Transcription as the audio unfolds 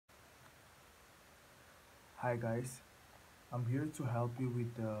Hi guys, I'm here to help you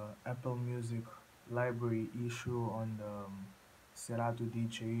with the Apple Music library issue on the Serato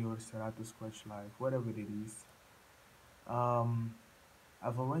DJ or Serato Scratch Live, whatever it is. Um,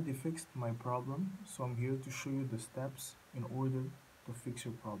 I've already fixed my problem, so I'm here to show you the steps in order to fix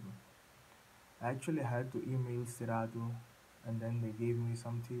your problem. I actually had to email Serato and then they gave me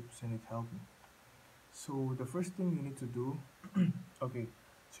some tips and it helped me. So the first thing you need to do, okay,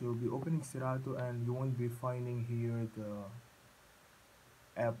 so you'll be opening Serato and you won't be finding here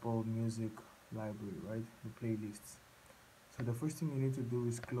the Apple Music library, right? The playlists. So the first thing you need to do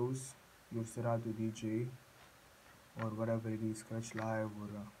is close your Serato DJ or whatever it is, Scratch Live or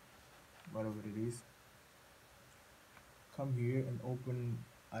whatever it is. Come here and open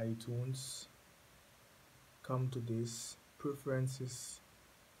iTunes. Come to this Preferences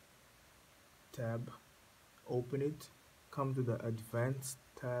tab. Open it. Come to the Advanced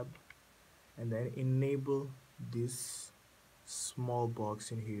tab and then enable this small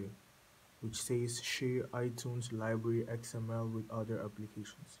box in here which says share iTunes library XML with other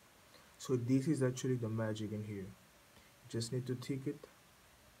applications. So this is actually the magic in here. You just need to tick it,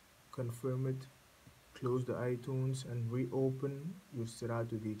 confirm it, close the iTunes and reopen your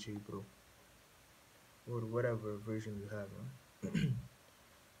Serato DJ Pro or whatever version you have.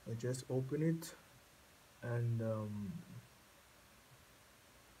 I just open it and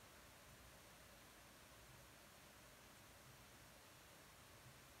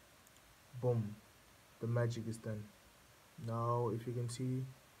boom, the magic is done. Now if you can see,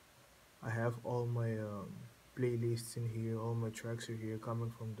 I have all my playlists in here, all my tracks are here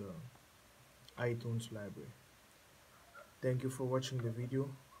coming from the iTunes library. Thank you for watching the video.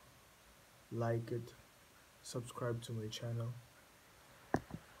 Like it, subscribe to my channel,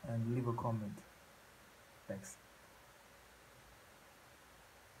 and leave a comment. Thanks.